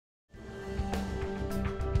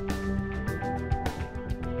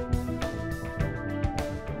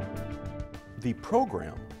The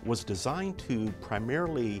program was designed to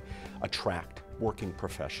primarily attract working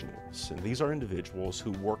professionals, and these are individuals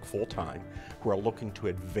who work full-time, who are looking to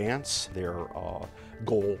advance their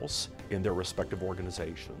goals in their respective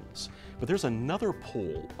organizations. But there's another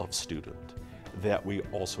pool of student that we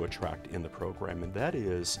also attract in the program, and that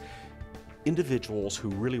is individuals who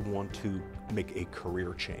really want to make a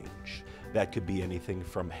career change. That could be anything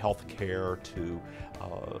from healthcare to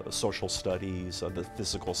social studies, the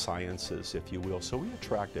physical sciences, if you will. So we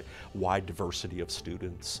attract a wide diversity of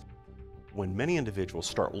students. When many individuals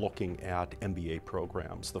start looking at MBA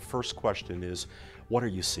programs, the first question is, what are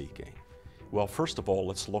you seeking? Well, first of all,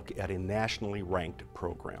 let's look at a nationally ranked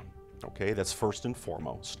program. Okay, that's first and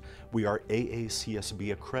foremost. We are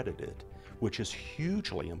AACSB accredited, which is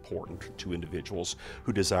hugely important to individuals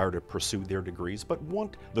who desire to pursue their degrees but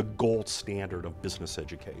want the gold standard of business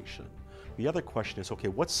education. The other question is, okay,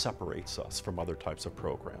 what separates us from other types of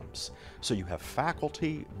programs? So you have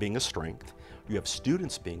faculty being a strength, you have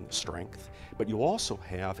students being a strength, but you also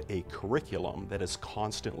have a curriculum that is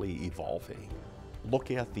constantly evolving.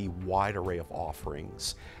 Look at the wide array of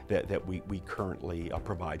offerings that we currently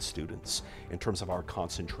provide students in terms of our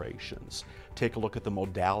concentrations. Take a look at the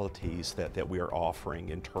modalities that we are offering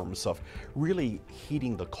in terms of really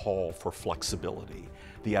heeding the call for flexibility,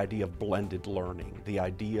 the idea of blended learning, the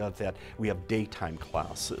idea that we have daytime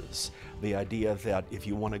classes, the idea that if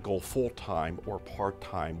you want to go full-time or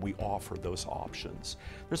part-time, we offer those options.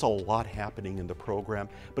 There's a lot happening in the program,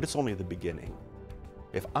 but it's only the beginning.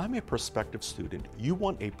 If I'm a prospective student, you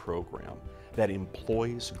want a program that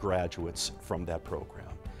employs graduates from that program.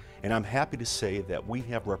 And I'm happy to say that we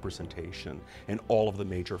have representation in all of the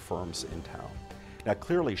major firms in town. Now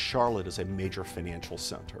clearly Charlotte is a major financial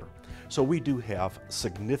center, so we do have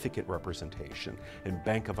significant representation in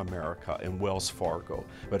Bank of America and Wells Fargo,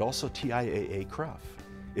 but also TIAA-CREF.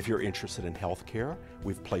 If you're interested in healthcare,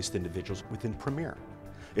 we've placed individuals within Premier.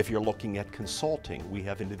 If you're looking at consulting, we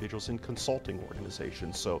have individuals in consulting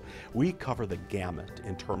organizations. So we cover the gamut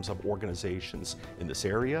in terms of organizations in this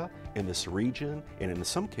area, in this region, and in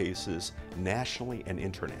some cases, nationally and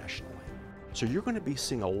internationally. So you're going to be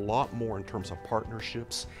seeing a lot more in terms of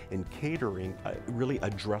partnerships and catering, really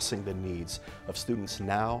addressing the needs of students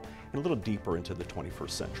now and a little deeper into the 21st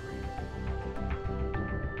century.